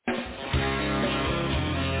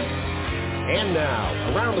And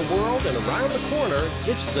now, around the world and around the corner,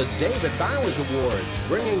 it's the David Bowers Awards,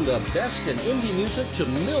 bringing the best in indie music to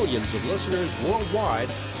millions of listeners worldwide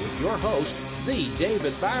with your host, the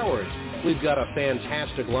David Bowers. We've got a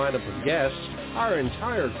fantastic lineup of guests, our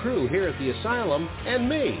entire crew here at the Asylum, and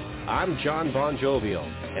me. I'm John Bon Jovial.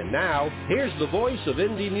 And now, here's the voice of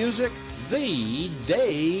indie music, the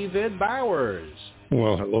David Bowers.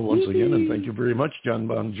 Well, hello once again, and thank you very much, John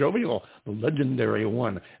Bon Jovial, the legendary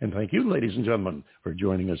one. And thank you, ladies and gentlemen, for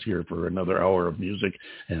joining us here for another hour of music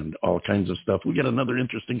and all kinds of stuff. We got another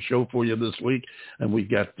interesting show for you this week, and we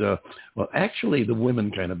got, actually the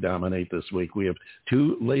women kind of dominate this week. We have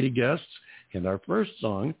two lady guests, and our first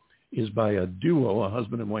song is by a duo, a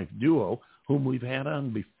husband and wife duo, whom we've had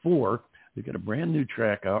on before. They've got a brand new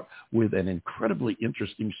track out with an incredibly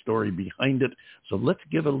interesting story behind it. So let's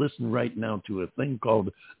give a listen right now to a thing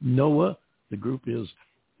called Noah. The group is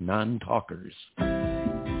Non-Talkers.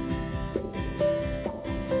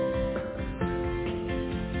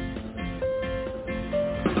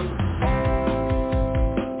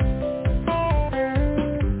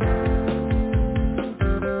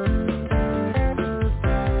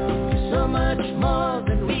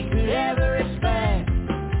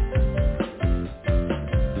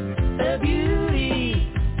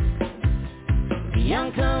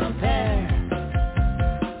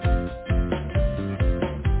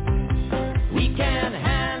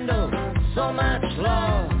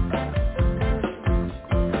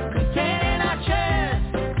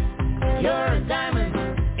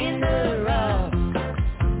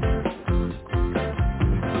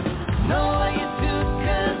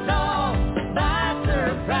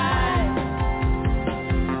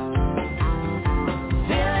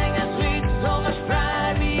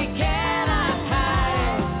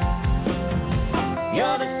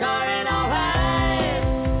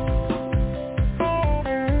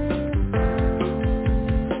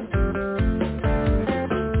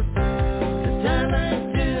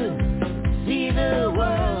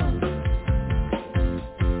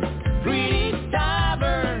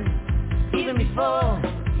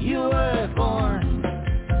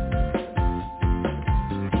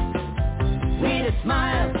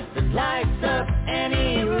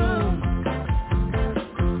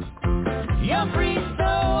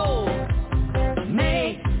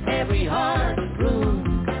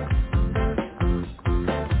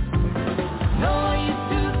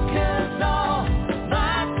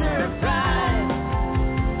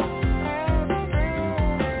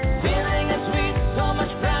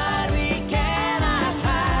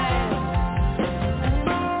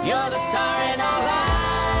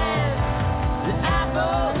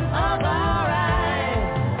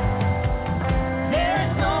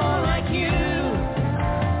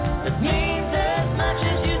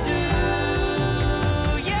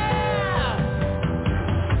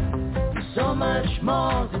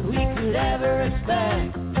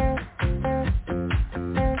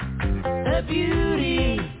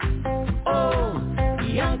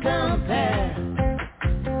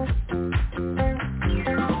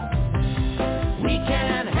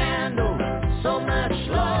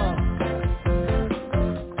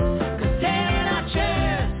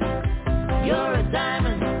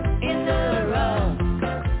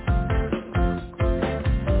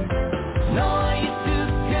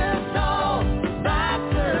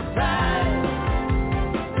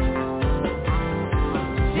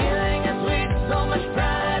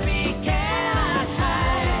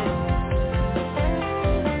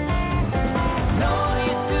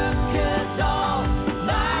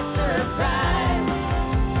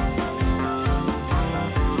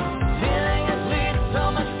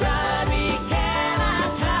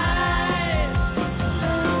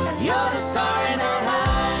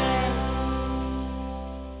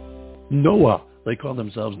 Noah. They call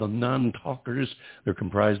themselves the Non-Talkers. They're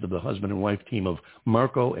comprised of the husband and wife team of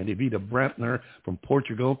Marco and Evita Brantner from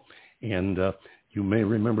Portugal. And you may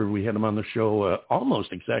remember we had them on the show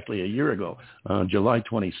almost exactly a year ago. July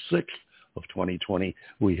 26th of 2020,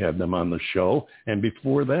 we had them on the show. And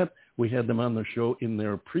before that, we had them on the show in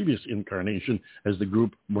their previous incarnation as the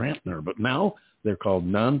group Brantner. But now they're called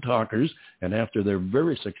Non-Talkers. And after their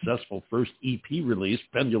very successful first EP release,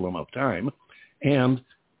 Pendulum of Time, and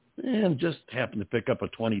just happened to pick up a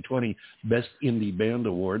 2020 Best Indie Band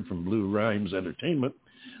Award from Blue Rhymes Entertainment,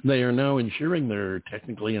 they are now ensuring their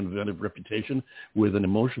technically inventive reputation with an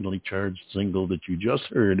emotionally charged single that you just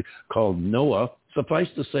heard called Noah. Suffice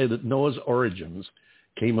to say that Noah's origins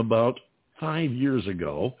came about 5 years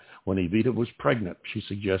ago when Evita was pregnant. She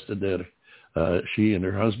suggested that she and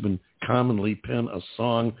her husband commonly pen a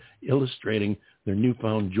song illustrating their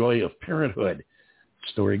newfound joy of parenthood.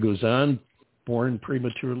 The story goes on. Born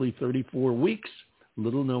prematurely 34 weeks,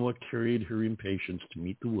 little Noah carried her impatience to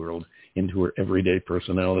meet the world into her everyday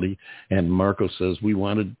personality. And Marco says, we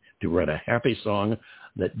wanted to write a happy song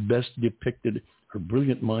that best depicted her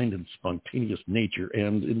brilliant mind and spontaneous nature.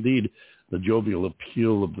 And indeed, the jovial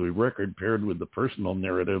appeal of the record paired with the personal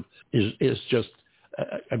narrative is just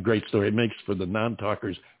a great story. It makes for the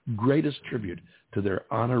non-talkers' greatest tribute to their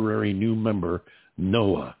honorary new member,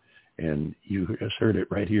 Noah. And you just heard it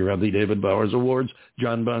right here on the David Bowers Awards.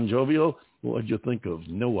 John Bon Jovial, what did you think of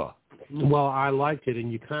Noah? Well, I liked it,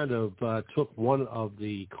 and you kind of took one of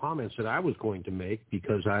the comments that I was going to make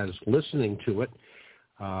because I was listening to it.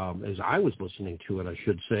 As I was listening to it, I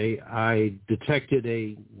should say, I detected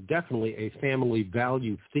definitely a family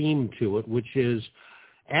value theme to it, which is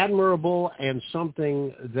admirable and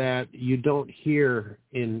something that you don't hear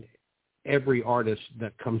in every artist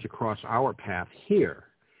that comes across our path here.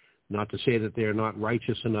 Not to say that they're not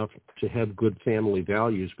righteous enough to have good family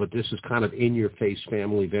values, but this is kind of in-your-face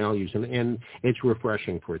family values, and it's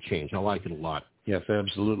refreshing for a change. I like it a lot. Yes,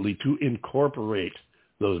 absolutely. To incorporate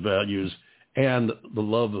those values and the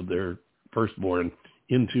love of their firstborn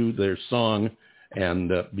into their song and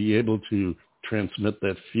be able to transmit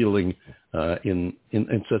that feeling in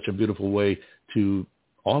such a beautiful way to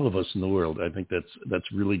all of us in the world. I think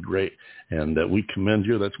that's really great, and we commend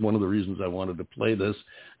you. That's one of the reasons I wanted to play this,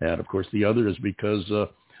 and of course the other is because the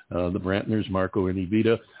Brantners, Marco and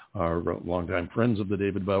Evita, are longtime friends of the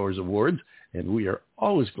David Bowers Awards, and we are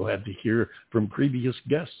always glad to hear from previous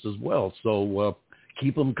guests as well. So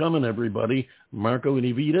keep them coming, everybody. Marco and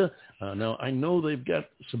Evita. Now I know they've got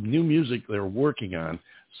some new music they're working on,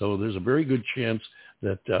 so there's a very good chance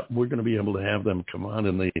that we're going to be able to have them come on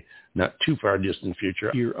in the not too far distant future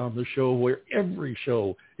here on the show, where every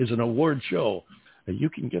show is an award show. You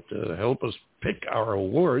can get to help us pick our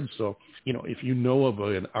awards. So, if you know of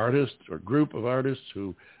an artist or group of artists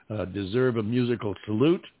who deserve a musical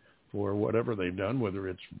salute for whatever they've done, whether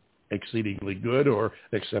it's exceedingly good or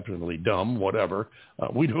exceptionally dumb, whatever.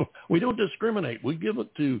 We don't discriminate. We give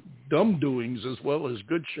it to dumb doings as well as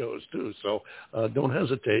good shows too. So don't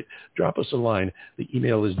hesitate. Drop us a line. The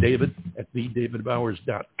email is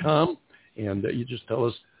david@TheDavidBowers.com, and you just tell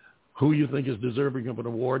us who you think is deserving of an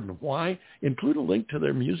award and why. Include a link to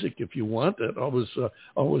their music if you want. That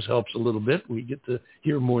always helps a little bit. We get to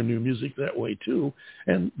hear more new music that way too.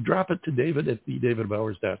 And drop it to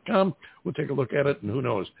David@TheDavidBowers.com. We'll take a look at it, and who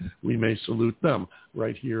knows, we may salute them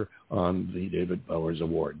right here on the David Bowers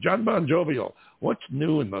Award. John Bon Jovial, what's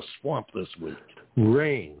new in the swamp this week?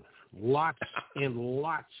 Rain. Lots and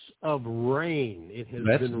lots of rain. It has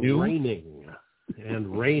been raining.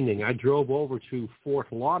 And raining. I drove over to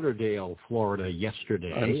Fort Lauderdale, Florida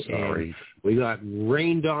yesterday. I'm sorry. And we got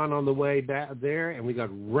rained on the way back there, and we got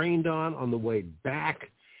rained on the way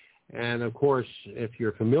back. And, of course, if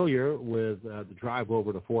you're familiar with the drive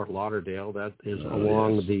over to Fort Lauderdale, that is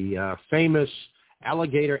along the famous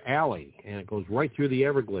Alligator Alley, and it goes right through the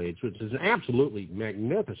Everglades, which is an absolutely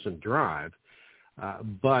magnificent drive.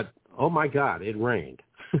 But, oh, my God, it rained.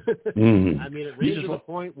 Mm-hmm. I mean, it rained to the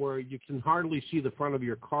point where you can hardly see the front of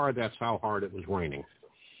your car. That's how hard it was raining.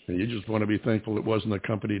 And you just want to be thankful it wasn't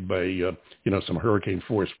accompanied by, some hurricane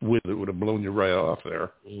force wind that would have blown you right off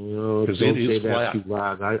there. No, don't say that too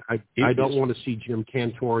loud. I don't want to see Jim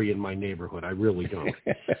Cantori in my neighborhood. I really don't.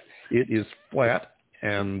 It is flat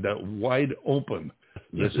and wide open.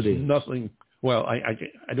 Yes, it is. Nothing. Well, I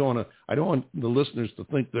don't want the listeners to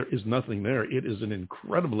think there is nothing there. It is an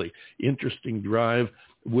incredibly interesting drive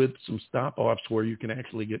with some stop-offs where you can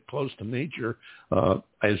actually get close to nature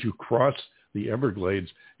as you cross the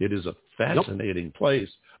Everglades. It is a fascinating place.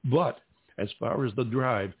 But as far as the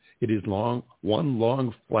drive, it is one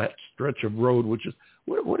long, flat stretch of road, which is,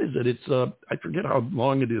 what is it? It's, I forget how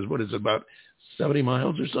long it is. What is it, about 70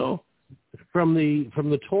 miles or so? From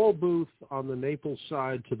the toll booth on the Naples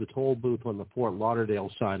side to the toll booth on the Fort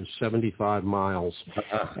Lauderdale side is 75 miles.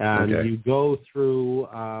 And you go through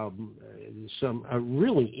some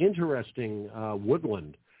really interesting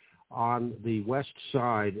woodland on the west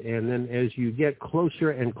side. And then as you get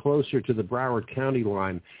closer and closer to the Broward County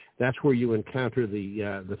line, that's where you encounter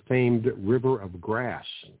the famed River of Grass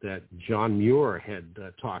that John Muir had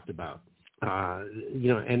talked about.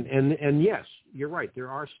 And yes, you're right. There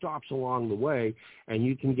are stops along the way, and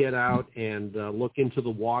you can get out and look into the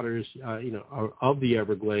waters, of the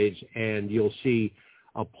Everglades, and you'll see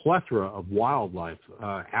a plethora of wildlife,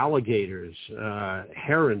 alligators,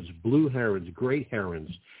 herons, blue herons, great herons,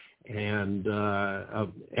 and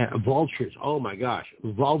vultures. Oh my gosh,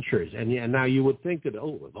 vultures! And now you would think that,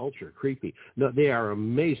 a vulture, creepy. No, they are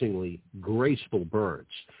amazingly graceful birds.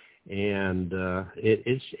 And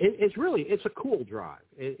it's a cool drive.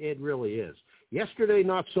 It really is. Yesterday,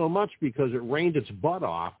 not so much because it rained its butt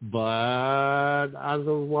off, but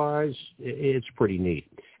otherwise, it's pretty neat.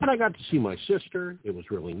 And I got to see my sister. It was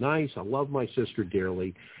really nice. I love my sister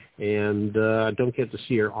dearly, and I don't get to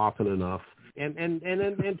see her often enough. And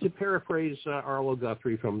to paraphrase Arlo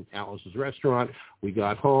Guthrie from Alice's Restaurant, we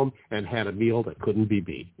got home and had a meal that couldn't be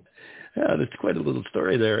beat. Yeah, that's quite a little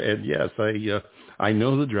story there. And yes, I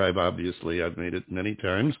know the drive. Obviously, I've made it many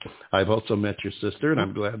times. I've also met your sister, and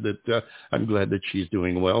I'm glad that she's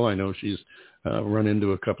doing well. I know she's run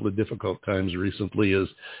into a couple of difficult times recently,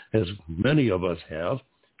 as many of us have,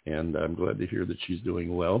 and I'm glad to hear that she's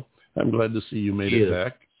doing well. I'm glad to see you made it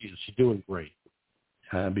back. She's doing great.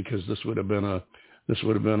 Because this would have been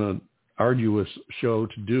an arduous show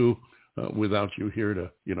to do without you here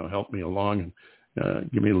to help me along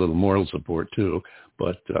and give me a little moral support too.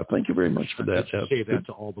 But thank you very much for that. You say that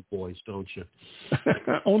to all the boys, don't you?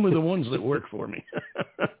 Only the ones that work for me.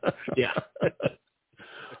 Yeah.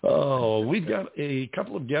 Oh, we've got a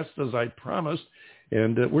couple of guests as I promised,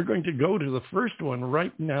 and we're going to go to the first one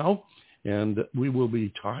right now. And we will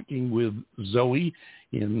be talking with Zoe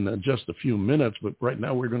in just a few minutes. But right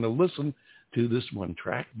now we're going to listen to this one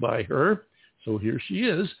track by her. So here she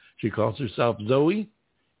is. She calls herself Zoe,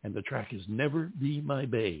 and the track is Never Be My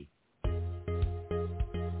Bae.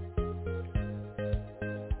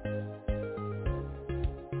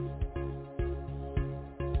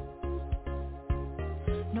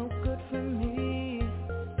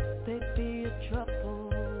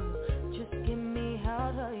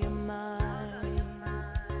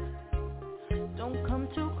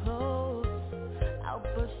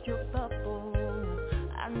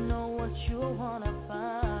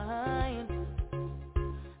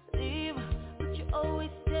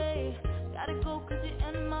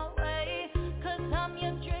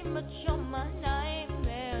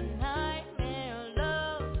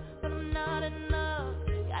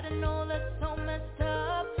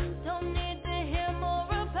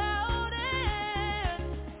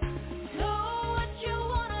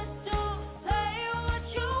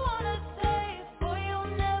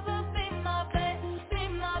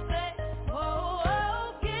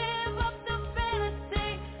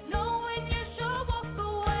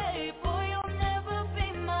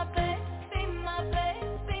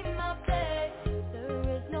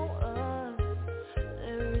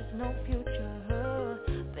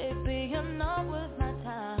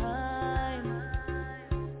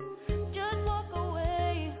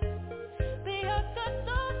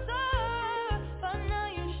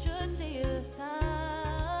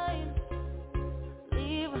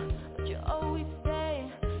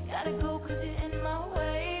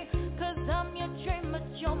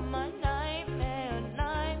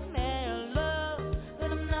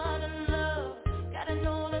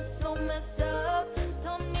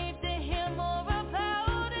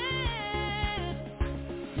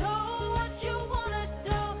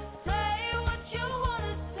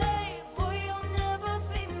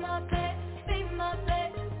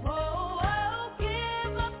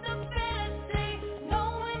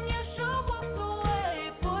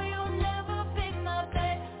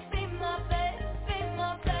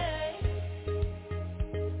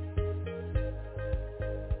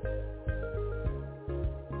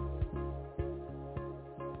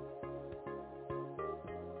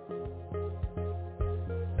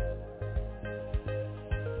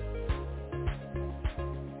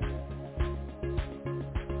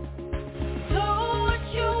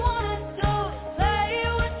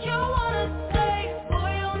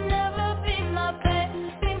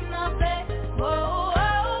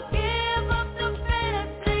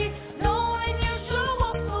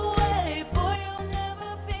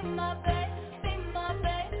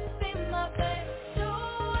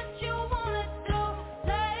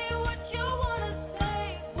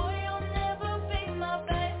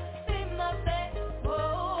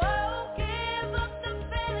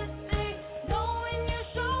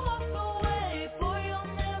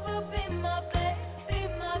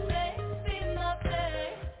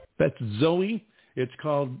 That's Zoe. It's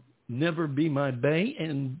called Never Be My Bae,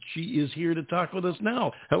 and she is here to talk with us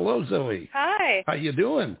now. Hello, Zoe. Hi. How you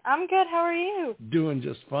doing? I'm good. How are you? Doing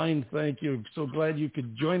just fine, thank you. So glad you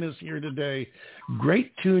could join us here today.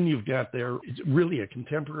 Great tune you've got there. It's really a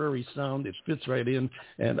contemporary sound. It fits right in,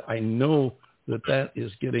 and I know that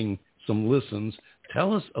is getting some listens.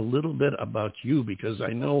 Tell us a little bit about you, because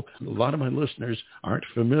I know a lot of my listeners aren't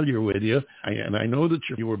familiar with you. And I know that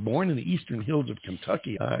you were born in the eastern hills of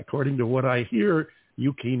Kentucky. According to what I hear,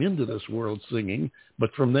 you came into this world singing,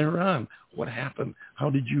 but from there on, what happened? How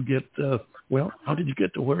did you get, how did you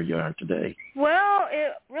get to where you are today? Well,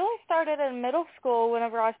 it really started in middle school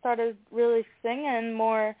whenever I started really singing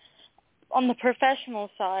more on the professional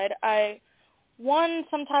side. I won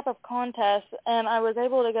some type of contest, and I was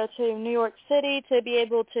able to go to New York City to be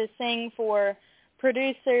able to sing for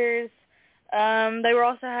producers. They were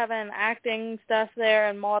also having acting stuff there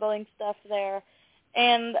and modeling stuff there.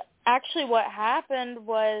 And actually what happened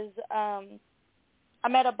was I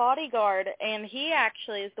met a bodyguard, and he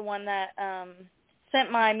actually is the one that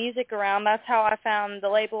sent my music around. That's how I found the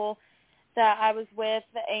label that I was with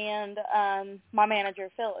and my manager,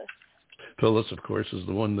 Phyllis. Phyllis, of course, is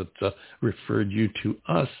the one that referred you to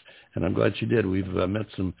us, and I'm glad she did. We've met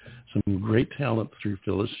some great talent through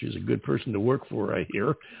Phyllis. She's a good person to work for, I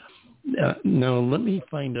hear. Now, let me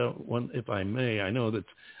find out one, if I may. I know that's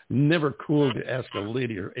never cool to ask a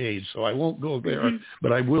lady her age, so I won't go there.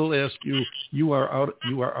 But I will ask you. You are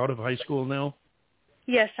out of high school now?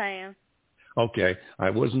 Yes, I am. Okay, I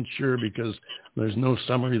wasn't sure because there's no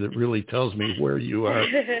summary that really tells me where you are,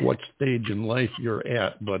 what stage in life you're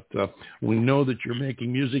at. But we know that you're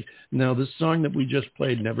making music. Now, this song that we just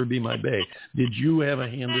played, Never Be My Bae, did you have a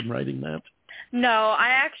hand in writing that? No, I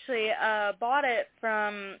actually bought it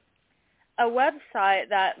from a website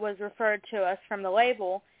that was referred to us from the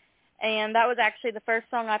label, and that was actually the first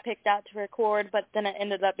song I picked out to record, but then it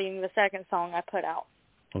ended up being the second song I put out.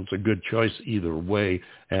 Well, it's a good choice either way,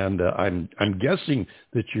 and I'm guessing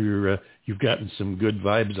that you've gotten some good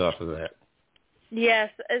vibes off of that. Yes,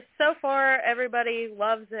 so far everybody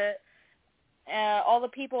loves it. All the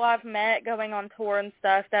people I've met going on tour and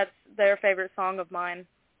stuff, that's their favorite song of mine.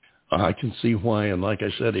 I can see why, and like I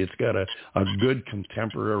said, it's got a good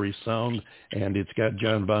contemporary sound, and it's got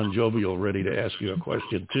John Bon Jovial ready to ask you a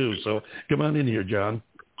question too. So come on in here, John.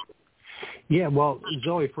 Yeah, well,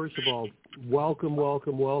 Zoe, first of all, welcome.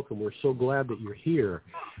 We're so glad that you're here.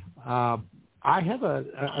 I have a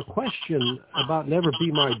question about Never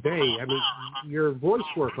Be My Bae. I mean, your voice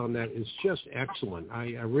work on that is just excellent.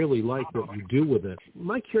 I really like what you do with it.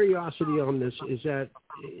 My curiosity on this is that,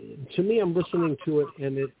 to me, I'm listening to it,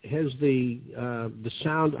 and it has the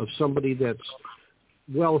sound of somebody that's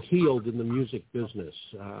well-heeled in the music business.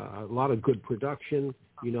 A lot of good production.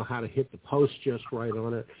 You know how to hit the post just right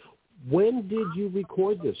on it. When did you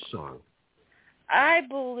record this song? I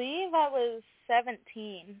believe I was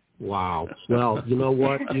 17. Wow. Well, you know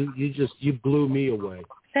what? You blew me away.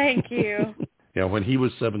 Thank you. Yeah, when he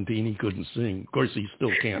was 17, he couldn't sing. Of course, he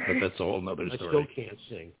still can't, but that's a whole other story. I still can't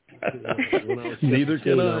sing. When I was 17, Neither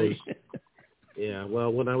can I. Yeah,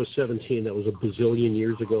 well, when I was 17, that was a bazillion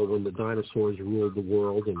years ago when the dinosaurs ruled the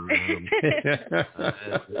world, and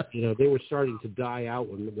they were starting to die out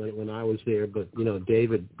when I was there. But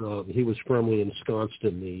David, he was firmly ensconced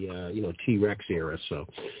in the T-Rex era. So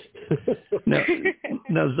now,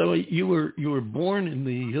 Zoe, you were born in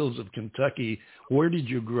the hills of Kentucky. Where did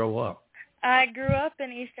you grow up? I grew up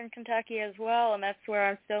in eastern Kentucky as well, and that's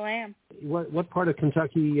where I still am. What part of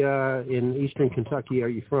Kentucky, in eastern Kentucky, are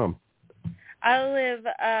you from? I live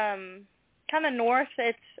kind of north.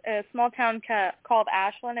 It's a small town called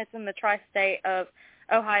Ashland. It's in the tri-state of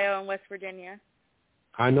Ohio and West Virginia.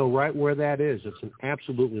 I know right where that is. It's an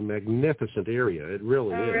absolutely magnificent area. It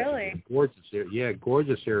really is. Really? It's a gorgeous area. Yeah,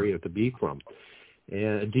 gorgeous area to be from.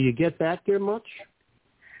 And do you get back there much?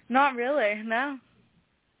 Not really, no.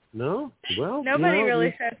 No? Well, nobody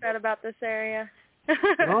really says that about this area.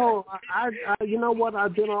 Oh, you know what?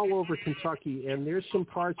 I've been all over Kentucky, and there's some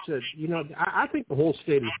parts that, I think the whole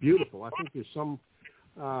state is beautiful. I think there's some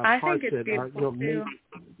parts that are,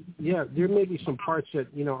 yeah, there may be some parts that,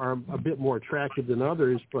 are a bit more attractive than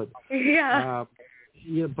others, but but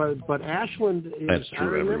Ashland is. That's true. I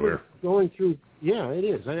remember everywhere. Going through. Yeah, it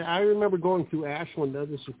is. I remember going through Ashland.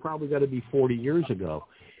 This has probably got to be 40 years ago.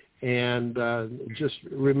 And just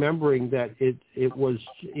remembering that it was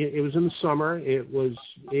in the summer. It was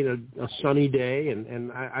a sunny day,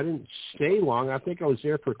 and I didn't stay long. I think I was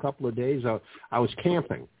there for a couple of days. I was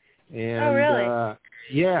camping, and oh really?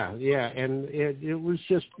 Yeah, and it was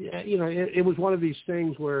just it was one of these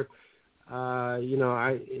things where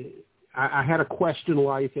I had a quest in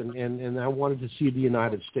life, and I wanted to see the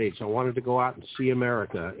United States. I wanted to go out and see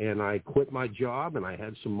America, and I quit my job, and I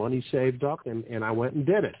had some money saved up, and I went and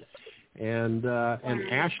did it. And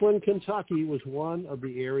Ashland, Kentucky was one of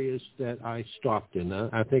the areas that I stopped in.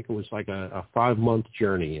 I think it was like a 5-month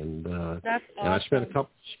journey, and that's awesome. And I spent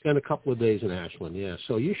a couple of days in Ashland. Yeah,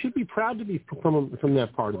 so you should be proud to be from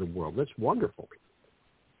that part of the world. That's wonderful.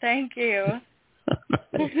 Thank you.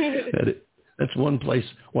 That's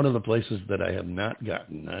one of the places that I have not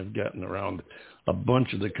gotten. I've gotten around a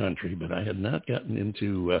bunch of the country, but I had not gotten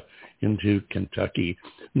into Kentucky.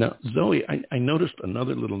 Now, Zoe, I noticed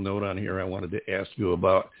another little note on here I wanted to ask you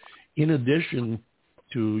about. In addition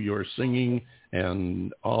to your singing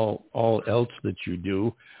and all else that you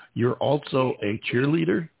do, you're also a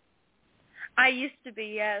cheerleader? I used to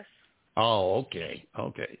be, yes. Oh, okay.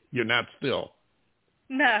 You're not still?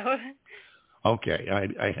 No. Okay.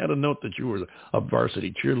 I had a note that you were a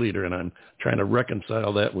varsity cheerleader, and I'm trying to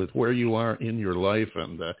reconcile that with where you are in your life,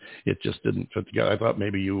 and it just didn't fit together. I thought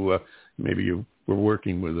maybe you were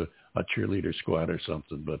working with a cheerleader squad or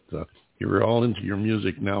something, but you were all into your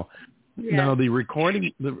music now. Yes. Now, the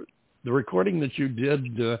recording that you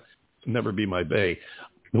did, Never Be My Bae,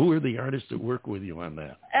 who were the artists that work with you on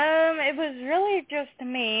that? It was really just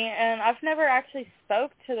me, and I've never actually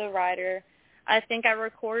spoke to the writer. I think I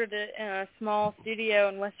recorded it in a small studio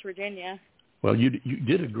in West Virginia. Well, you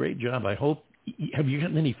did a great job. I hope. Have you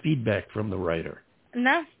gotten any feedback from the writer?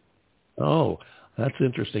 No. Oh, that's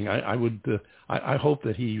interesting. I hope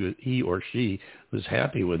that he or she was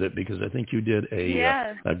happy with it, because I think you did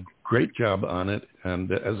a great job on it.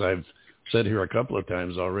 And as I've said here a couple of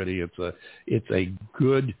times already, it's a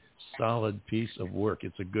good, solid piece of work.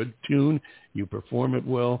 It's a good tune. You perform it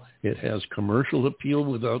well. It has commercial appeal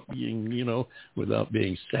without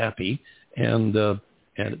being sappy, and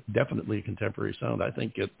definitely a contemporary sound. I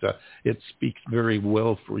think it speaks very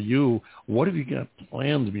well for you. What have you got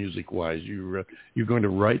planned music-wise? You're going to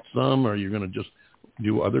write some, or you're going to just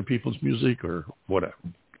do other people's music, or whatever?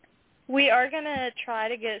 We are going to try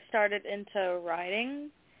to get started into writing,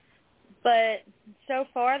 but so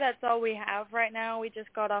far that's all we have right now. We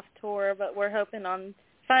just got off tour, but we're hoping on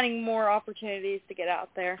finding more opportunities to get out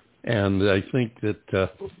there. And I think that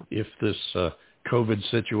if this COVID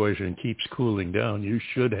situation keeps cooling down, you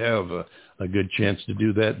should have a good chance to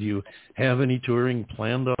do that. Do you have any touring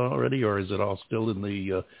planned already, or is it all still in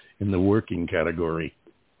the working category?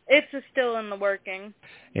 It's still in the working.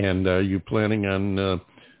 And are you planning on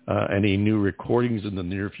any new recordings in the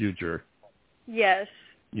near future? Yes.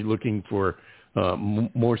 You looking for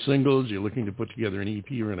more singles? You're looking to put together an EP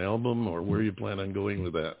or an album, or where you plan on going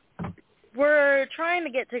with that? We're trying to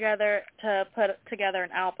get together to put together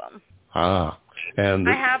an album. And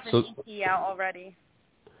I have an EP out already.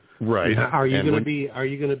 Right. Are you going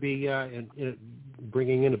to be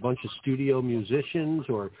bringing in a bunch of studio musicians,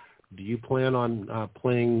 or do you plan on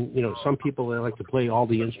playing? Some people, they like to play all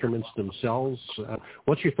the instruments themselves.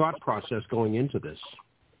 What's your thought process going into this?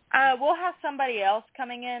 We'll have somebody else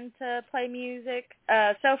coming in to play music.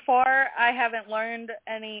 So far, I haven't learned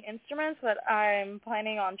any instruments, but I'm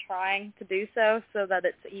planning on trying to do so that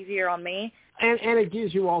it's easier on me. And it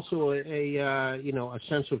gives you also a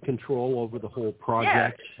sense of control over the whole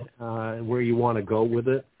project, where you want to go with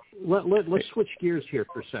it. Let's switch gears here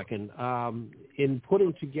for a second. In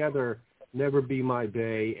putting together Never Be My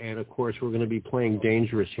Bae, and of course we're going to be playing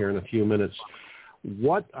Dangerous here in a few minutes,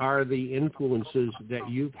 what are the influences that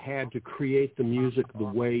you've had to create the music the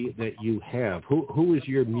way that you have? Who is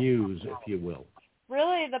your muse, if you will?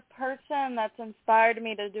 Really, the person that's inspired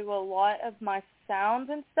me to do a lot of my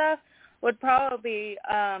sounds and stuff would probably be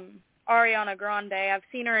Ariana Grande. I've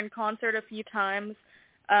seen her in concert a few times.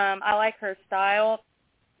 I like her style.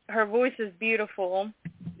 Her voice is beautiful.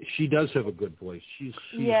 She does have a good voice. She's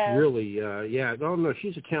really,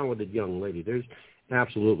 she's a talented young lady. There's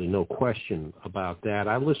absolutely no question about that.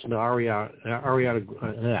 I listened to Ariana.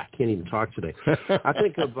 I can't even talk today. I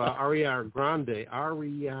think of Ariana Grande.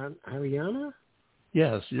 Ariana?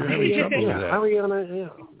 Yes, you're having trouble with that. Ariana.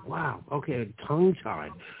 Yeah. Wow. Okay,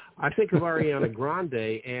 tongue-tied. I think of Ariana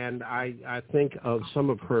Grande, and I think of some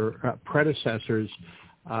of her predecessors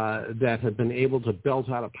that have been able to belt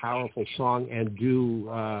out a powerful song and do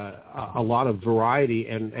a lot of variety.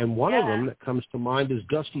 And one of them that comes to mind is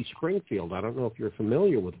Dusty Springfield. I don't know if you're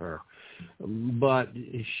familiar with her, but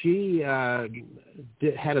she had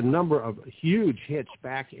a number of huge hits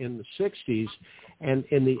back in the 60s. And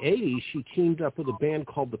in the 80s, she teamed up with a band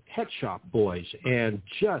called the Pet Shop Boys and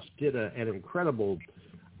just did an incredible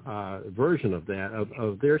version of that,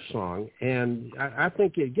 of their song. And I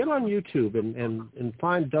think get on YouTube and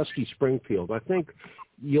find Dusty Springfield. I think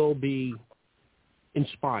you'll be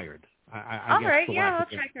inspired. All right, I'll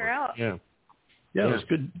check her out. Yeah, it's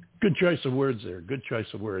good choice of words there. Good choice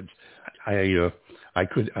of words. I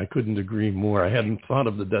couldn't agree more. I hadn't thought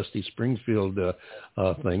of the Dusty Springfield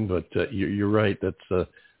thing, but you're right.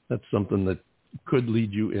 That's something that could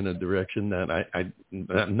lead you in a direction that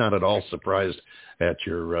I'm not at all surprised at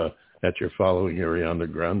your following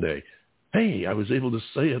Ariana Grande. Hey, I was able to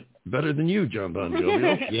say it better than you, John Bon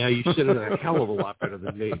Jovial. Yeah, you said it a hell of a lot better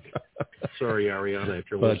than me. Sorry, Ariana, if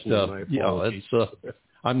you're listening. My apologies.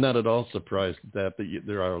 I'm not at all surprised at that.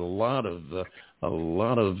 There are a lot of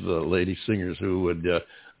lady singers who would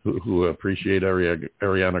who appreciate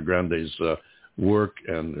Ariana Grande's work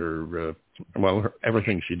and her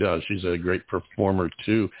everything she does. She's a great performer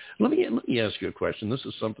too. Let me ask you a question. This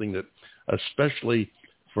is something that, especially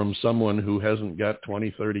from someone who hasn't got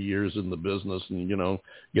 20, 30 years in the business and,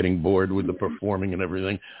 getting bored with the performing and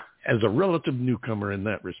everything, as a relative newcomer in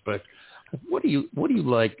that respect, what do you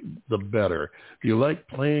like the better? Do you like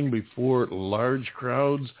playing before large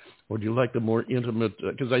crowds, or do you like the more intimate?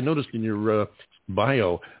 Because I noticed in your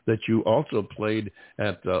bio that you also played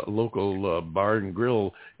at local bar and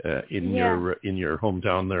grill in your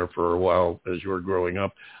hometown there for a while as you were growing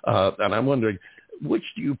up, and I'm wondering, which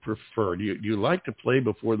do you prefer? Do you like to play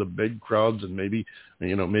before the big crowds and maybe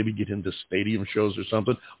get into stadium shows or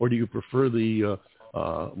something, or do you prefer the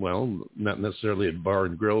not necessarily at bar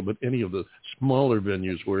and grill, but any of the smaller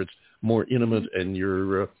venues where it's more intimate and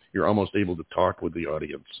you're almost able to talk with the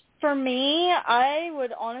audience? For me, I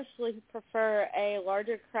would honestly prefer a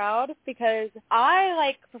larger crowd because I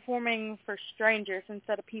like performing for strangers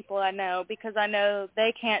instead of people I know, because I know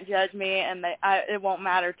they can't judge me and it won't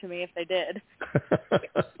matter to me if they did.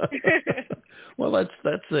 Well,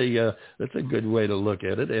 that's a good way to look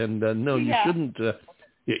at it, and no, you shouldn't.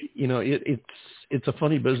 It's a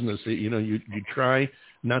funny business. You try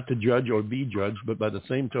not to judge or be judged, but by the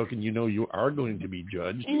same token, you are going to be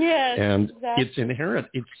judged. Yes, and exactly. It's inherent.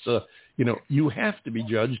 It's you have to be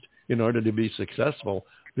judged in order to be successful,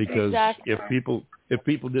 because if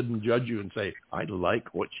people didn't judge you and say, I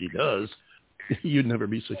like what she does, you'd never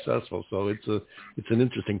be successful. So it's an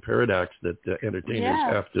interesting paradox that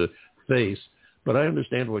entertainers have to face. But I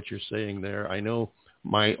understand what you're saying there. I know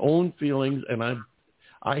my own feelings, and I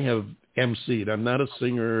have emceed. I'm not a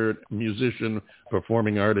singer, musician,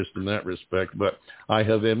 performing artist in that respect, but I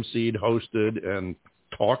have emceed, hosted, and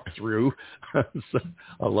talked through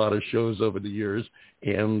a lot of shows over the years.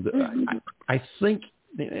 And I think,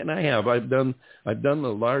 and I've done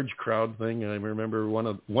the large crowd thing. I remember one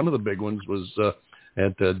of the big ones was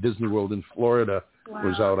at Disney World in Florida. Wow.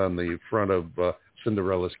 Was out on the front of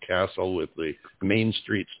Cinderella's castle with the main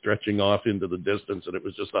street stretching off into the distance, and it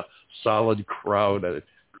was just a solid crowd.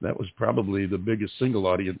 That was probably the biggest single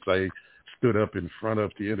audience I stood up in front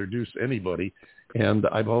of to introduce anybody. And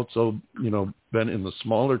I've also, been in the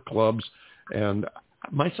smaller clubs, and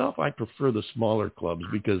myself, I prefer the smaller clubs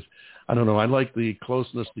because, I don't know, I like the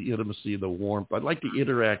closeness, the intimacy, the warmth. I like to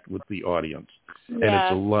interact with the audience. Yeah. And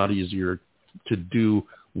it's a lot easier to do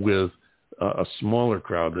with a smaller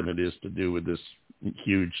crowd than it is to do with this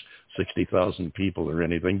huge 60,000 people or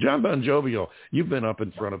anything. John Bon Jovial, you've been up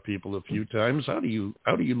in front of people a few times. How do you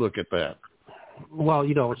look at that? Well,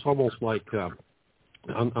 it's almost like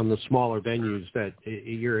on the smaller venues that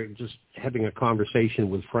you're just having a conversation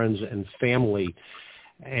with friends and family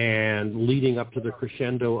and leading up to the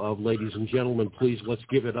crescendo of, ladies and gentlemen, please let's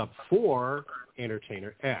give it up for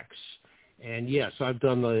entertainer X. And yes, I've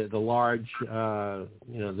done the large, the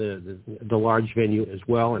large venue as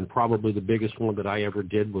well, and probably the biggest one that I ever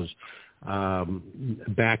did was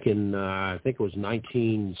back in I think it was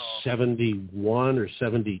 1971 or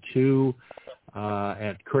 72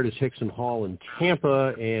 at Curtis Hickson Hall in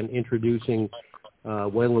Tampa, and introducing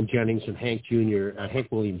Waylon Jennings and Hank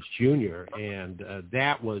Williams Jr. And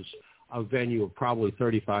that was a venue of probably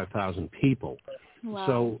 35,000 people. Wow.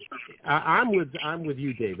 So I'm with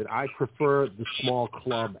you, David. I prefer the small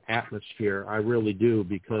club atmosphere. I really do,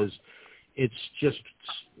 because it's just,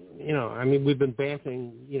 we've been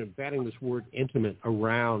batting this word intimate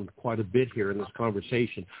around quite a bit here in this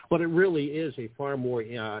conversation, but it really is a far more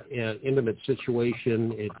intimate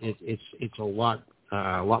situation. It's a lot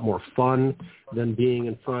more fun than being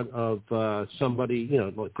in front of somebody,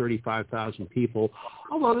 like 35,000 people.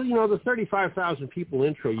 Although, the 35,000 people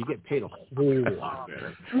intro, you get paid a whole lot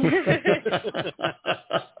better.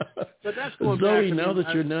 But that's going Zoe, back. now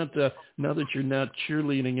that you're not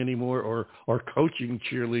cheerleading anymore or coaching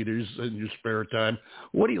cheerleaders in your spare time,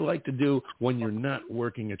 what do you like to do when you're not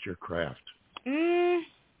working at your craft?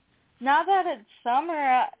 Now that it's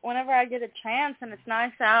summer, whenever I get a chance and it's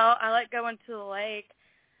nice out, I like going to the lake.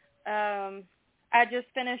 I just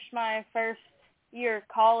finished my first year of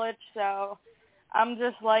college, so I'm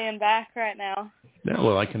just laying back right now. Yeah,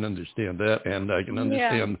 well, I can understand that, and I can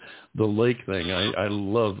understand the lake thing. I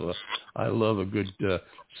love a good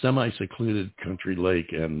semi-secluded country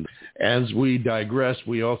lake. And as we digress,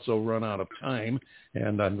 we also run out of time,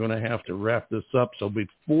 and I'm going to have to wrap this up. So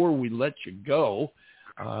before we let you go,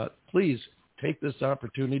 please take this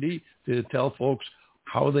opportunity to tell folks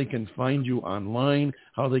how they can find you online,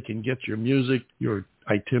 how they can get your music, your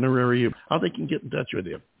itinerary, how they can get in touch with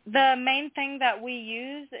you. The main thing that we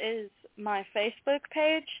use is my Facebook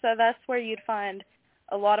page, so that's where you'd find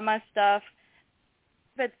a lot of my stuff.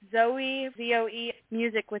 It's Zoe, Z-O-E,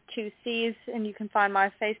 music with 2 C's, and you can find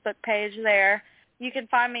my Facebook page there. You can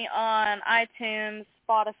find me on iTunes,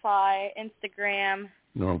 Spotify, Instagram.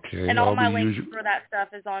 Okay. And all my links for that stuff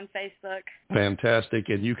is on Facebook. Fantastic.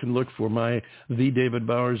 And you can look for my The David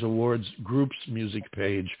Bowers Awards Group's music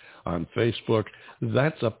page on Facebook.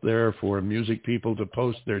 That's up there for music people to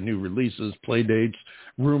post their new releases, play dates,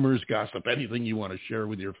 rumors, gossip, anything you want to share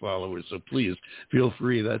with your followers. So please feel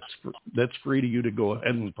free. That's free to you to go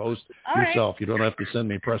ahead and post yourself. You don't have to send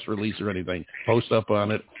me a press release or anything. Post up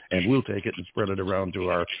on it, and we'll take it and spread it around to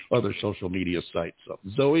our other social media sites. So,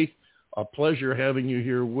 Zoe, a pleasure having you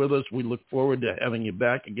here with us. We look forward to having you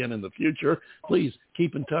back again in the future. Please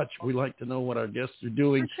keep in touch. We like to know what our guests are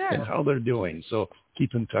doing and how they're doing. So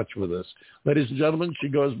keep in touch with us. Ladies and gentlemen, she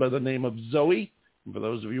goes by the name of Zoe. And for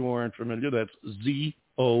those of you who aren't familiar, that's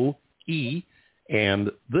Z-O-E.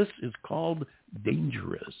 And this is called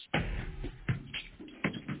Dangerous.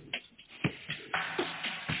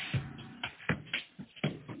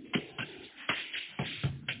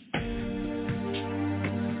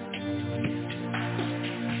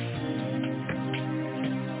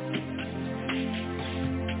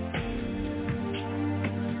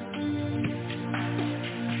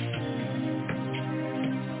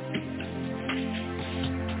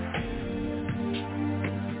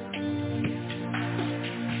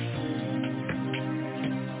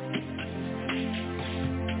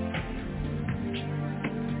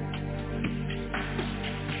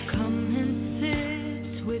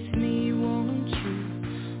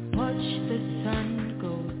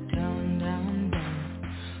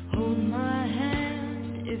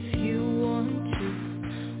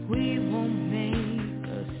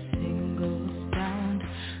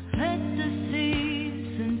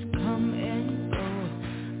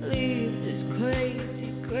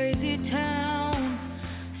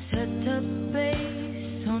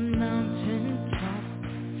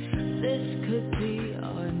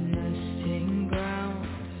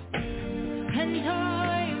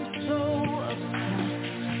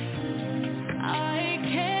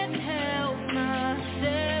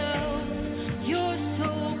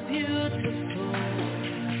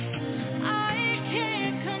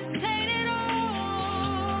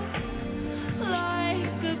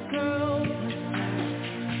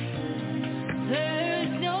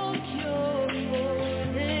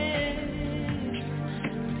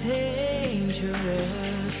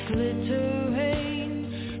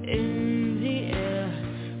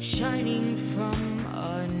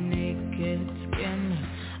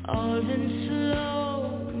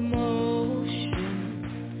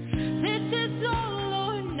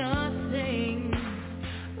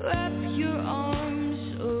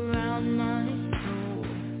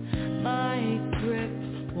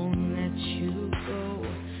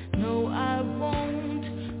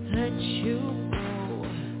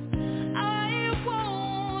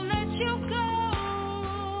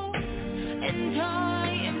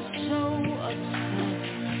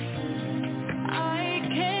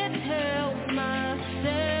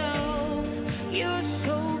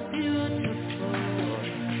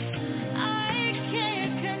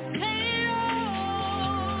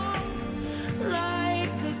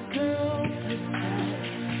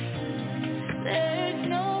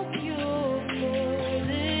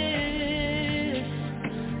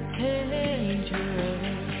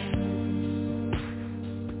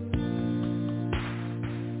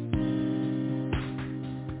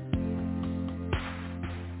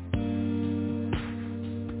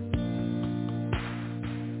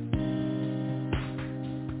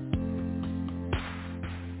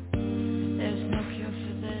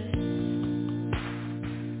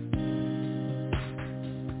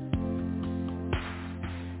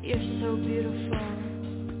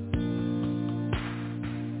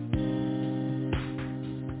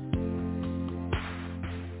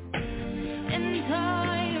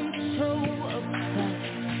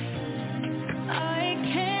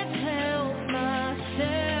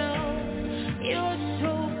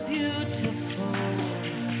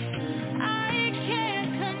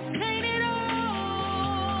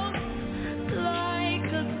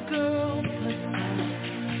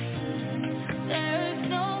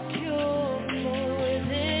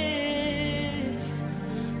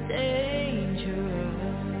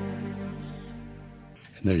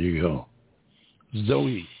 There you go.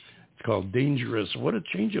 Zoe, It's called Dangerous. What a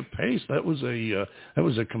change of pace. That was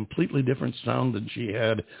a completely different sound than she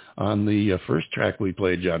had on the first track we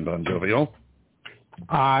played, John Bon Jovial.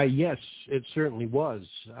 Yes, it certainly was.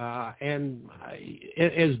 And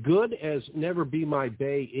as good as Never Be My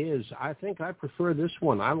Bae is, I think I prefer this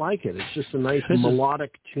one. I like it. It's just a nice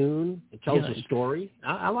melodic tune. It tells a story.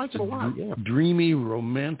 I like it a lot, yeah. Dreamy,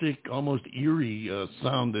 romantic, almost eerie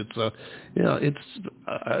sound. It's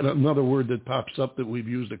another word that pops up that we've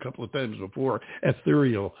used a couple of times before,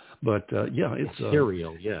 ethereal. But, it's...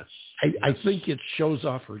 ethereal, yes. I think it shows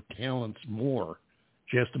off her talents more.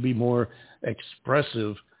 She has to be more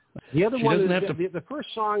expressive. The other one is the first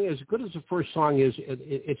song, as good as the first song is,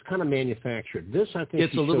 it's kind of manufactured. This, I think,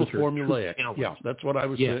 it's a little formulaic. Yeah, that's what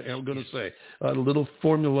I'm going to say. A little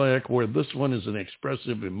formulaic, where this one is an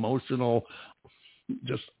expressive, emotional,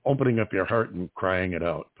 just opening up your heart and crying it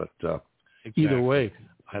out. But either way,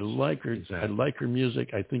 I like her. Exactly. I like her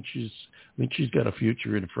music. I think she's got a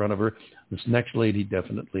future in front of her. This next lady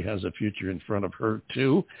definitely has a future in front of her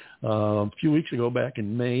too. A few weeks ago, back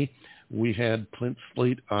in May, we had Clint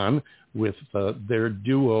Slate on with their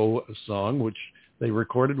duo song, which they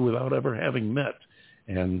recorded without ever having met.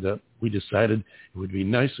 And we decided it would be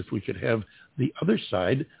nice if we could have the other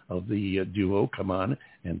side of the duo come on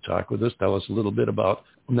and talk with us, tell us a little bit about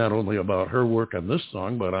not only about her work on this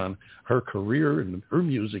song, but on her career and her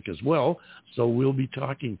music as well. So we'll be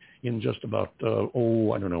talking in just about,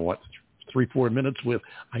 3-4 minutes with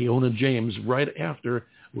Iona James right after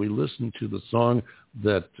we listen to the song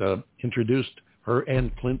that introduced her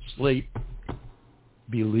and Clint Slate,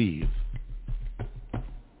 Believe.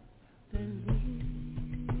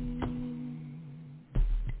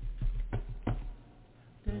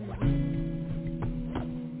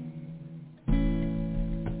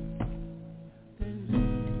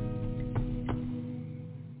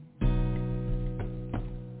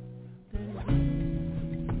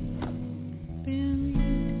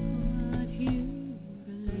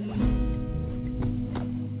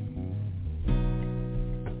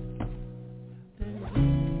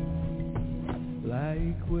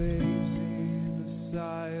 Like waves in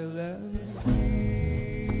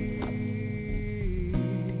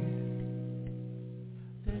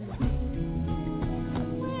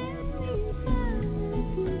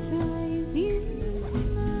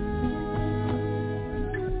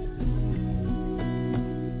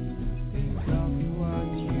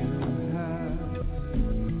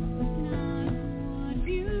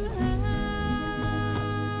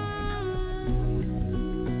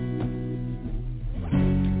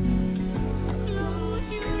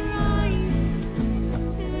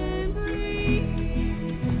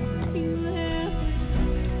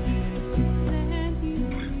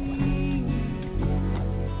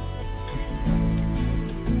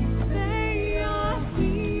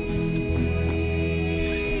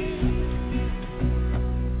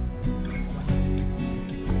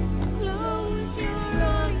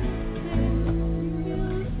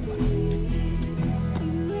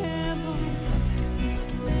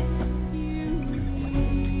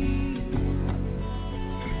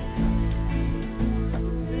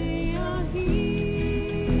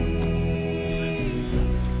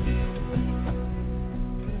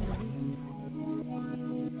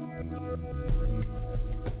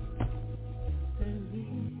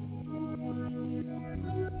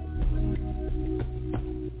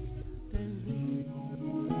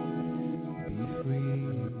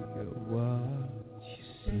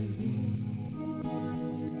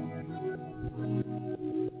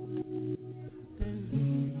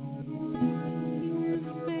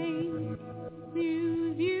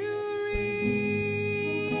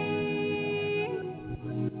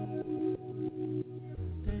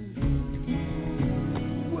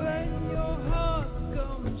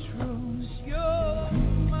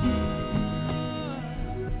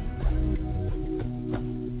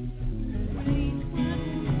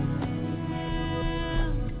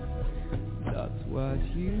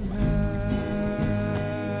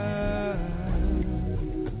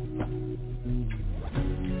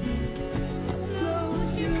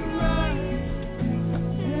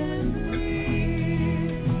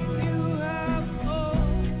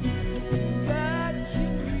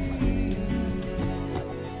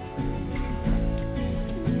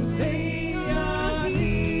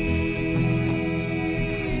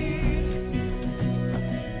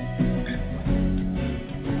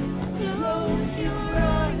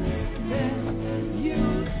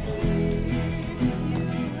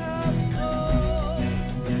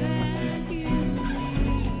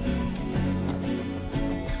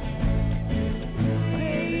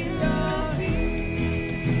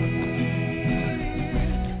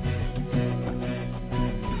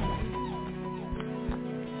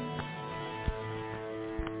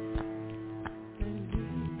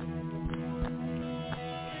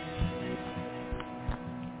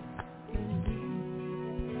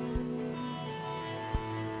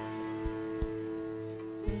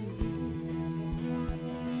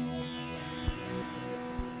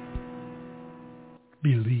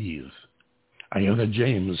Believe. Iona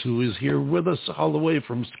James, who is here with us all the way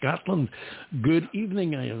from Scotland. Good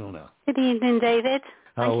evening, Iona. Good evening, David.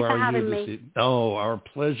 Thank you for having me. Oh, our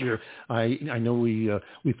pleasure. I know we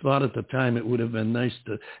thought at the time it would have been nice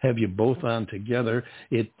to have you both on together.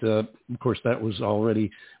 Of course, that was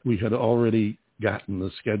we had already gotten the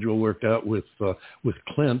schedule worked out with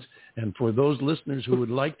Clint. And for those listeners who would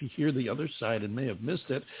like to hear the other side and may have missed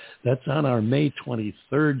it, that's on our May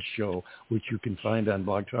 23rd show, which you can find on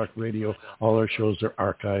Blog Talk Radio. All our shows are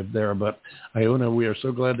archived there. But Iona, we are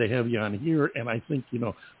so glad to have you on here. And I think,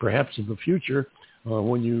 perhaps in the future,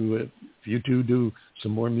 if you two do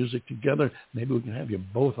some more music together, maybe we can have you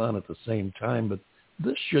both on at the same time. But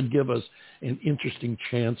this should give us an interesting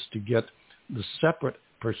chance to get the separate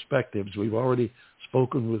perspectives. We've already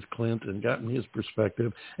spoken with Clint and gotten his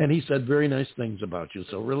perspective, and he said very nice things about you,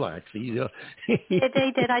 so relax. He did.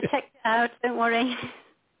 I checked it out. Don't worry.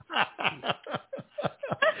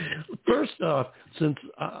 First off, since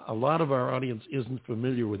a lot of our audience isn't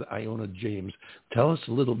familiar with Iona James, tell us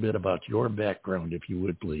a little bit about your background, if you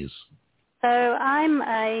would, please. So I'm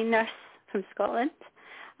a nurse from Scotland.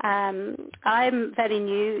 I'm very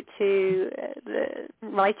new to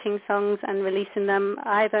writing songs and releasing them.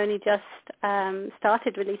 I've only just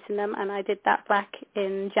started releasing them, and I did that back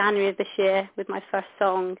in January of this year with my first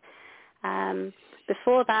song.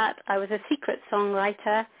 Before that, I was a secret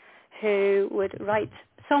songwriter who would write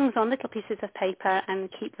songs on little pieces of paper and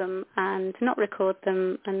keep them and not record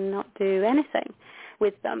them and not do anything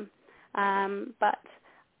with them. But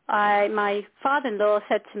my father-in-law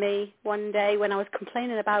said to me one day when I was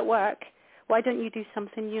complaining about work, why don't you do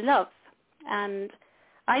something you love? And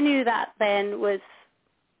I knew that then was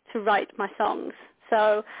to write my songs.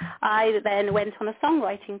 So I then went on a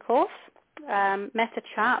songwriting course, met a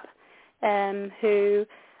chap who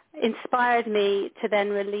inspired me to then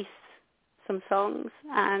release some songs.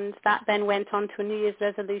 And that then went on to a New Year's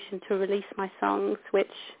resolution to release my songs,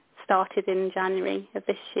 which started in January of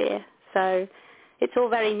this year. So it's all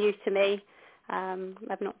very new to me.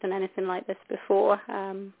 I've not done anything like this before.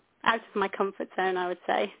 Out of my comfort zone, I would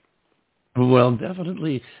say. Well,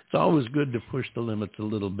 definitely. It's always good to push the limits a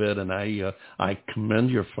little bit, and I commend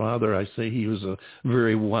your father. I say he was a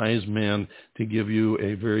very wise man to give you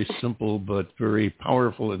a very simple but very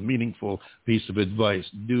powerful and meaningful piece of advice.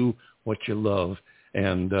 Do what you love,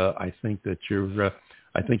 and I think that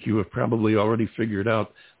I think you have probably already figured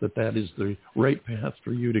out that is the right path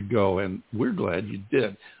for you to go, and we're glad you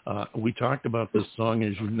did. We talked about this song,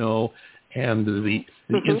 as you know, and the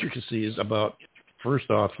intricacies about, first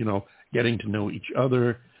off, getting to know each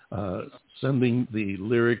other, sending the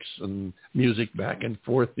lyrics and music back and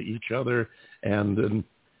forth to each other, and then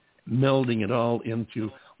melding it all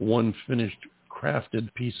into one finished,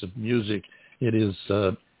 crafted piece of music. It is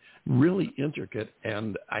really intricate,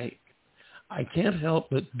 and I can't help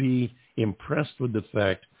but be impressed with the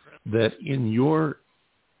fact that in your,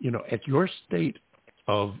 at your state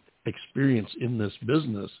of experience in this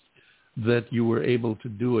business, that you were able to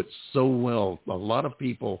do it so well. A lot of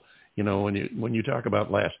people, when you talk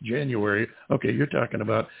about last January, okay, you're talking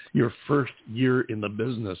about your first year in the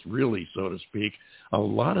business, really, so to speak. A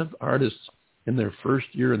lot of artists in their first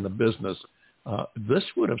year in the business, this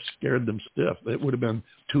would have scared them stiff. It would have been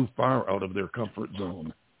too far out of their comfort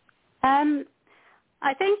zone.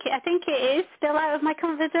 I think it is still out of my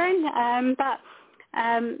comfort zone, but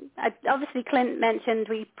obviously Clint mentioned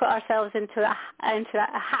we put ourselves into a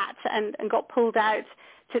hat and got pulled out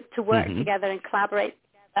to work together and collaborate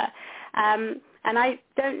together. And I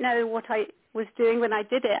don't know what I was doing when I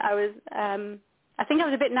did it. I think I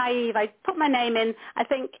was a bit naive. I put my name in, I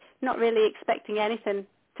think not really expecting anything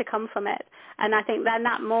to come from it. And I think then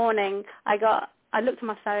that morning I looked at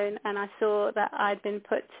my phone and I saw that I'd been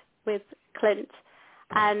put with Clint.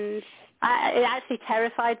 And it actually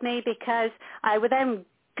terrified me because I then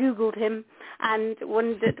Googled him and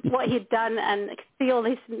wondered what he'd done and see all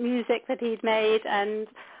this music that he'd made, and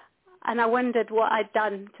I wondered what I'd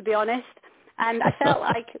done, to be honest. And I felt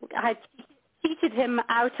like I cheated him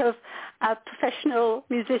out of a professional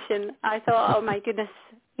musician. I thought, oh my goodness,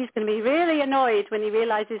 he's going to be really annoyed when he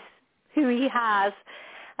realizes who he has.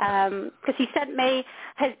 Because he sent me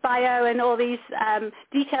his bio and all these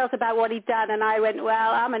details about what he'd done, and I went,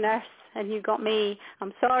 well, I'm a nurse, and you got me.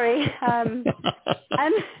 I'm sorry. And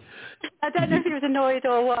I don't know if he was annoyed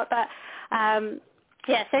or what, but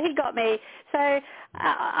so he got me. So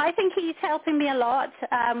I think he's helping me a lot.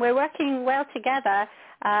 We're working well together,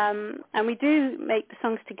 and we do make the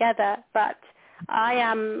songs together, but I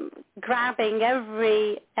am grabbing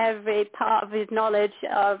every part of his knowledge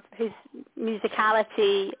of his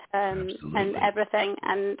musicality and everything,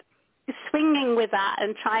 and swinging with that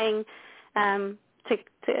and trying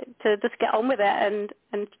to just get on with it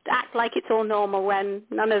and act like it's all normal when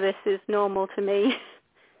none of this is normal to me.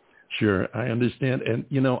 Sure, I understand. And,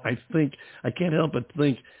 I can't help but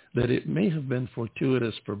think that it may have been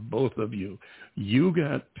fortuitous for both of you. You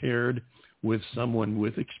got paired with someone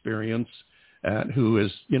with experience who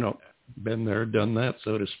has, been there, done that,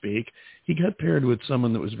 so to speak. He got paired with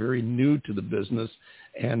someone that was very new to the business,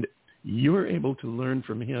 and you're able to learn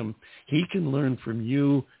from him. He can learn from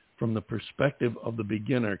you from the perspective of the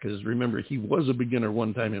beginner, because remember, he was a beginner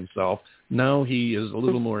one time himself. Now he is a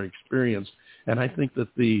little more experienced. And I think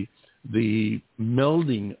that the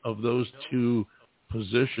melding of those two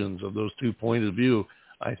positions, of those 2 points of view,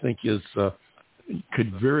 I think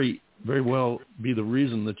could very, very well be the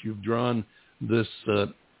reason that you've drawn this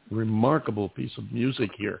remarkable piece of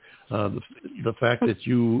music here. The fact that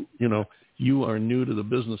you are new to the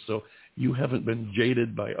business, so you haven't been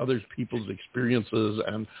jaded by other people's experiences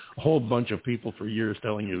and a whole bunch of people for years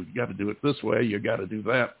telling you got to do it this way, you got to do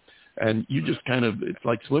that. And you just it's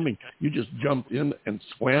like swimming. You just jumped in and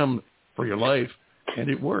swam for your life, and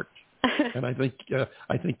it worked. And I think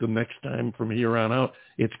the next time from here on out,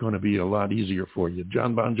 it's going to be a lot easier for you.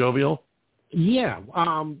 John Bon Jovial? Yeah.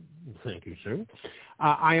 Thank you, sir.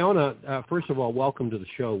 Iona, first of all, welcome to the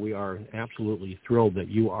show. We are absolutely thrilled that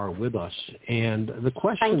you are with us. And the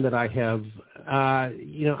question that I have,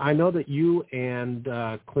 I know that you and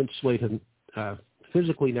Clint Slate have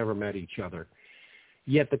physically never met each other.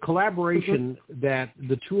 Yet the collaboration that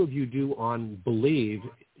the two of you do on Believe,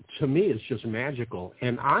 to me, is just magical.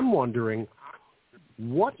 And I'm wondering,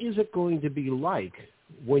 what is it going to be like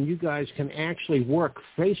when you guys can actually work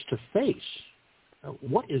face-to-face?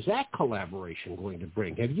 What is that collaboration going to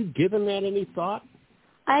bring? Have you given that any thought?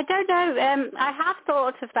 I don't know. I have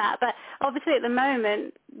thought of that, but obviously at the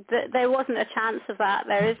moment there wasn't a chance of that.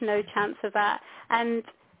 There is no chance of that. And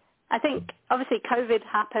I think obviously COVID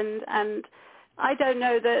happened, and I don't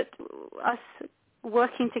know that us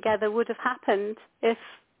working together would have happened if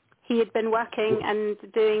he had been working and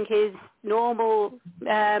doing his normal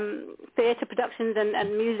theatre productions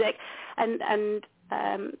and music, and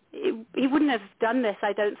he wouldn't have done this,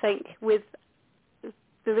 I don't think, with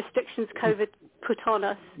the restrictions COVID put on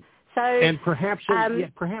us. So, and perhaps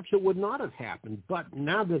it would not have happened. But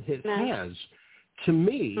now that it has, to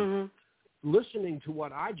me, listening to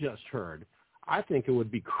what I just heard, I think it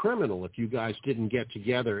would be criminal if you guys didn't get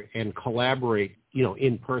together and collaborate,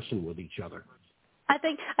 in person with each other. I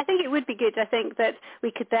think it would be good. I think that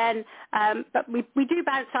we could then, but we do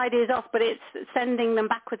bounce ideas off, but it's sending them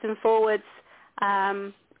backwards and forwards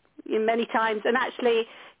many times. And actually,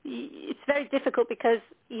 it's very difficult because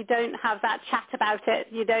you don't have that chat about it.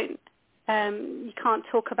 You can't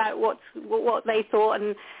talk about what they thought,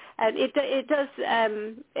 and it does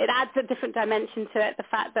it adds a different dimension to it. The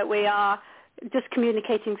fact that we are just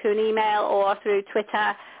communicating through an email or through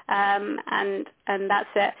Twitter, and that's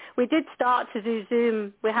it. We did start to do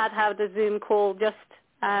Zoom. We had a Zoom call just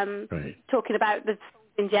talking about the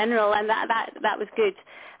in general, and that was good.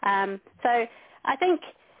 So I think,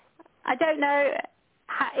 I don't know,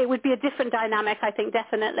 it would be a different dynamic, I think,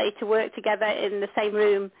 definitely, to work together in the same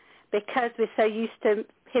room, because we're so used to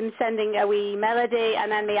him sending a wee melody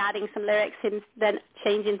and then me adding some lyrics, him then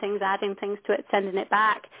changing things, adding things to it, sending it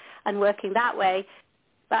back and working that way.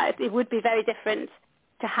 But it would be very different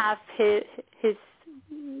to have his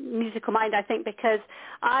musical mind, I think, because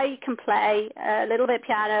I can play a little bit of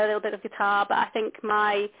piano, a little bit of guitar, but I think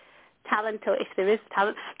my talent, or if there is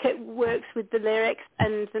talent, works with the lyrics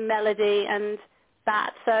and the melody and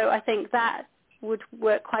that. So I think that would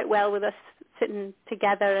work quite well with us sitting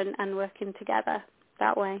together and working together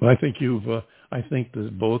that way. Well, I think I think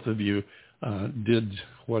that both of you did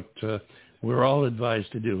what we're all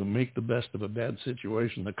advised to do, and make the best of a bad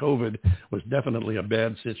situation. The COVID was definitely a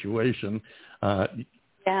bad situation.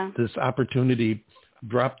 This opportunity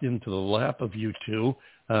dropped into the lap of you two.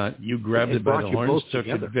 You grabbed it by the horns, took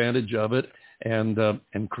advantage of it, and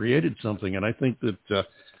created something. And I think that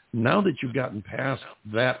now that you've gotten past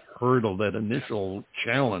that hurdle, that initial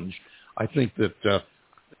challenge, I think that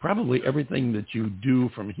probably everything that you do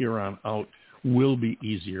from here on out will be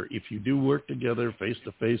easier. If you do work together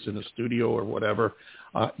face-to-face in a studio or whatever,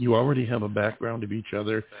 you already have a background of each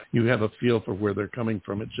other. You have a feel for where they're coming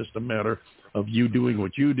from. It's just a matter of you doing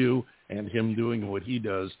what you do and him doing what he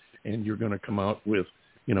does, and you're going to come out with,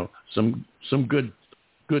 some good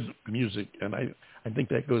music. And I think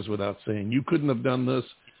that goes without saying. You couldn't have done this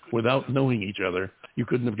without knowing each other. You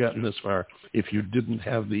couldn't have gotten this far if you didn't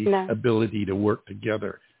have the ability to work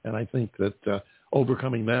together. And I think that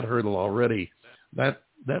overcoming that hurdle already, that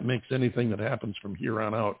that makes anything that happens from here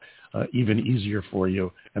on out even easier for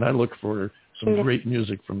you. And I look for some great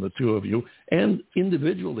music from the two of you, and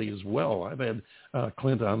individually as well. I've had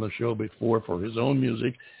Clint on the show before for his own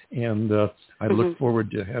music, and I look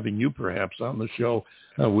forward to having you perhaps on the show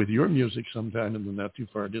with your music sometime in the not too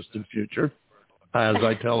far distant future. As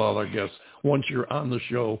I tell all our guests, once you're on the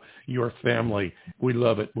show, you're family. We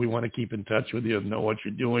love it. We want to keep in touch with you and know what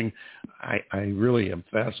you're doing. I really am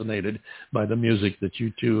fascinated by the music that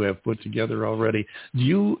you two have put together already. Do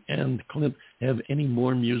you and Clint have any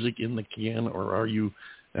more music in the can, or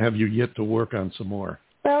have you yet to work on some more?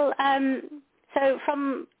 Well, so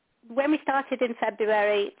from when we started in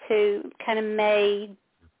February to kind of May,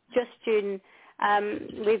 just June,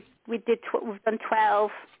 we've done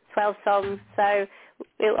 12 songs, so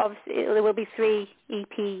there will be 3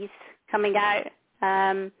 EPs coming out,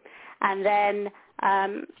 and then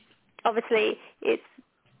obviously it's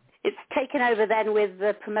taken over then with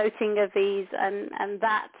the promoting of these, and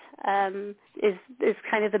that is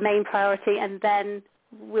kind of the main priority, and then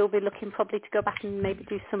we'll be looking probably to go back and maybe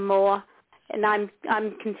do some more, and I'm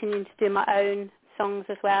continuing to do my own songs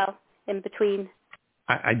as well in between.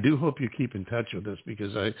 I do hope you keep in touch with us,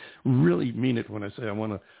 because I really mean it when I say I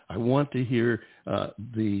want to hear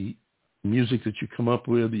the music that you come up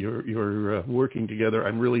with. You're working together.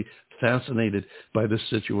 I'm really fascinated by this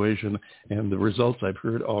situation, and the results I've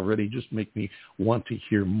heard already just make me want to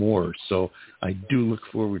hear more. So I do look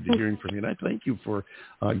forward to hearing from you, and I thank you for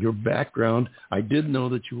your background. I did know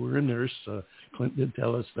that you were a nurse. Clint did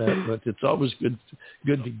tell us that, but it's always good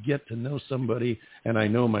to get to know somebody, and I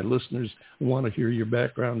know my listeners want to hear your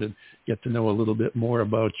background and get to know a little bit more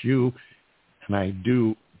about you, and I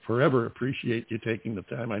do forever appreciate you taking the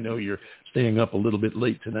time. I know you're staying up a little bit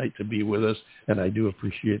late tonight to be with us, and I do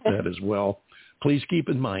appreciate that as well. Please keep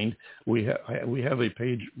in mind, we have a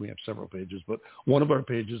page, we have several pages, but one of our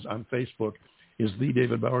pages on Facebook is the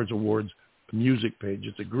David Bowers Awards music page.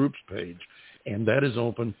 It's a groups page, and that is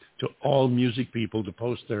open to all music people to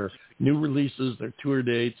post their new releases, their tour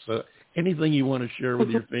dates, anything you want to share with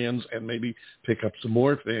your fans, and maybe pick up some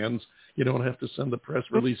more fans. You don't have to send a press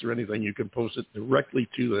release or anything. You can post it directly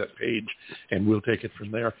to that page, and we'll take it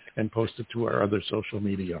from there and post it to our other social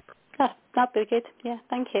media. Oh, that'd be good. Yeah,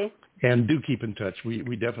 thank you. And do keep in touch.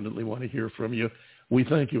 We definitely want to hear from you. We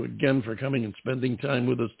thank you again for coming and spending time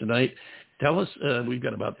with us tonight. Tell us, we've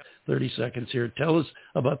got about 30 seconds here. Tell us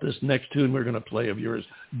about this next tune we're going to play of yours,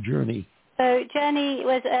 Journey. So Journey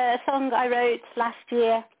was a song I wrote last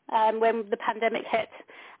year when the pandemic hit.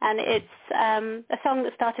 And it's a song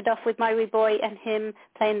that started off with my wee boy and him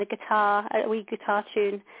playing the guitar, a wee guitar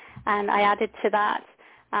tune, and I added to that.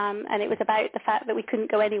 And it was about the fact that we couldn't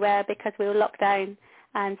go anywhere because we were locked down.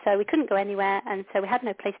 And so we couldn't go anywhere, and so we had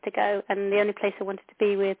no place to go. And the only place I wanted to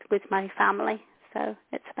be with my family. So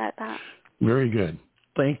it's about that. Very good.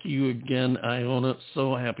 Thank you again, Iona.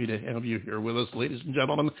 So happy to have you here with us, ladies and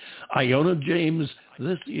gentlemen. Iona James,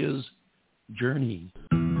 this is Journey.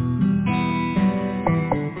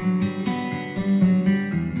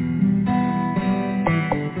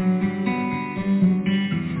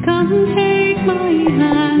 Come take my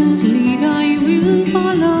hand, lead I will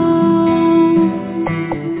follow.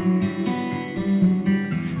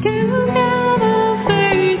 Together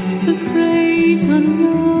face the great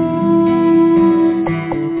unknown.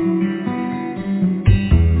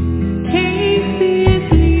 Take this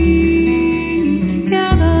lead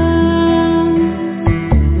together,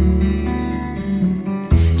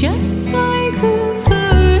 just like the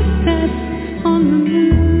first step on the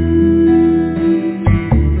moon.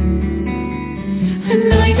 And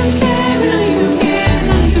I don't care.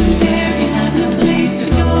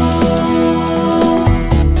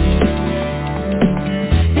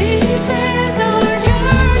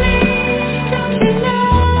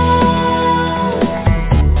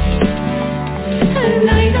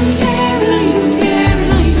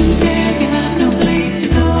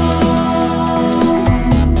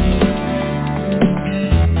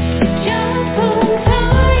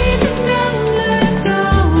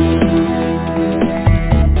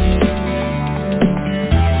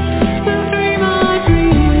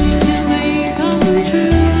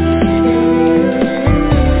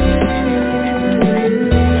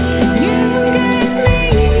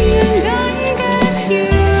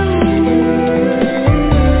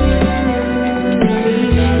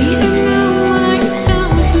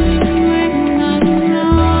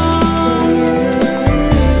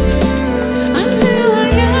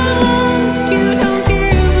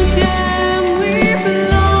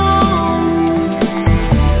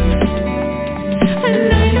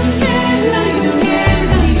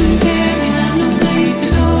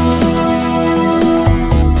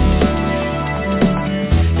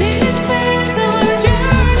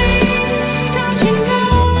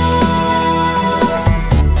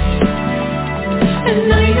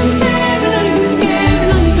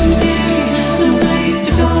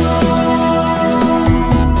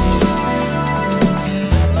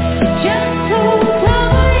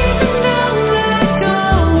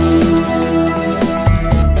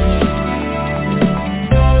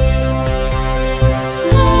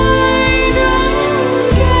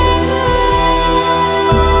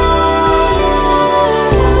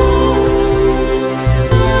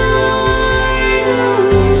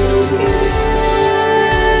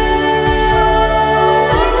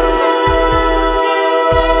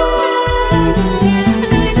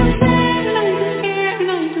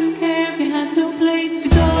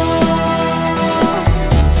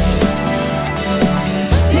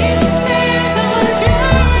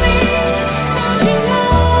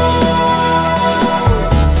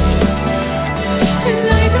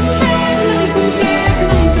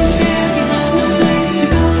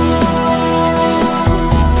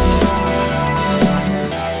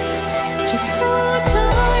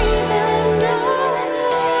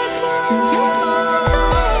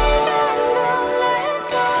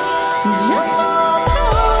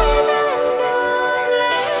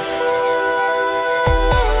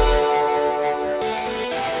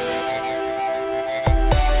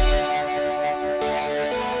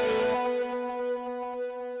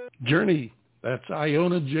 Journey. That's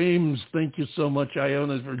Iona James. Thank you so much,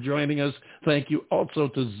 Iona, for joining us. Thank you also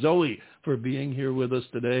to Zoe for being here with us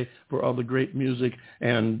today, for all the great music.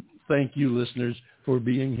 And thank you, listeners, for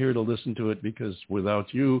being here to listen to it, because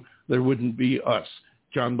without you, there wouldn't be us.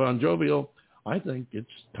 John Bon Jovial, I think it's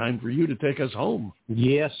time for you to take us home.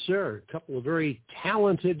 Yes, sir. A couple of very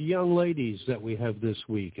talented young ladies that we have this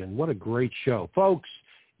week, and what a great show. Folks,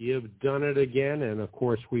 you've done it again, and, of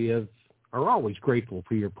course, we are always grateful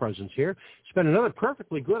for your presence here. Spend another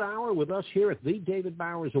perfectly good hour with us here at the David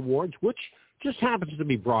Bowers Awards, which just happens to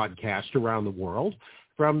be broadcast around the world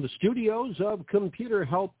from the studios of Computer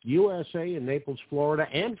Help USA in Naples, Florida,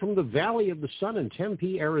 and from the Valley of the Sun in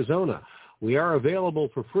Tempe, Arizona. We are available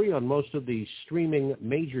for free on most of the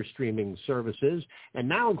major streaming services, and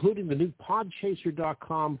now including the new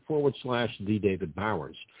podchaser.com/The David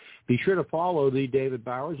Bowers. Be sure to follow The David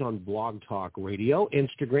Bowers on Blog Talk Radio,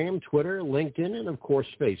 Instagram, Twitter, LinkedIn, and, of course,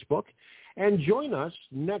 Facebook. And join us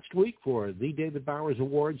next week for the David Bowers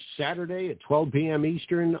Awards, Saturday at 12 p.m.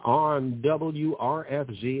 Eastern on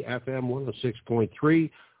WRFZ FM 106.3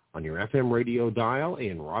 on your FM radio dial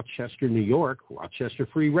in Rochester, New York, Rochester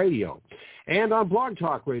Free Radio. And on Blog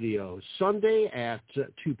Talk Radio, Sunday at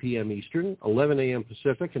 2 p.m. Eastern, 11 a.m.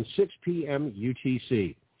 Pacific, and 6 p.m.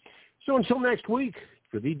 UTC. So until next week,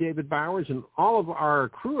 for the David Bowers and all of our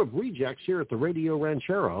crew of rejects here at the Radio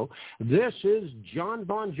Ranchero, this is John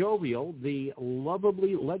Bon Jovial, the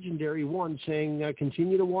lovably legendary one, saying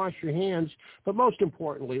continue to wash your hands, but most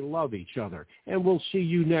importantly, love each other. And we'll see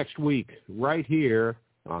you next week right here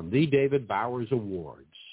on the David Bowers Awards.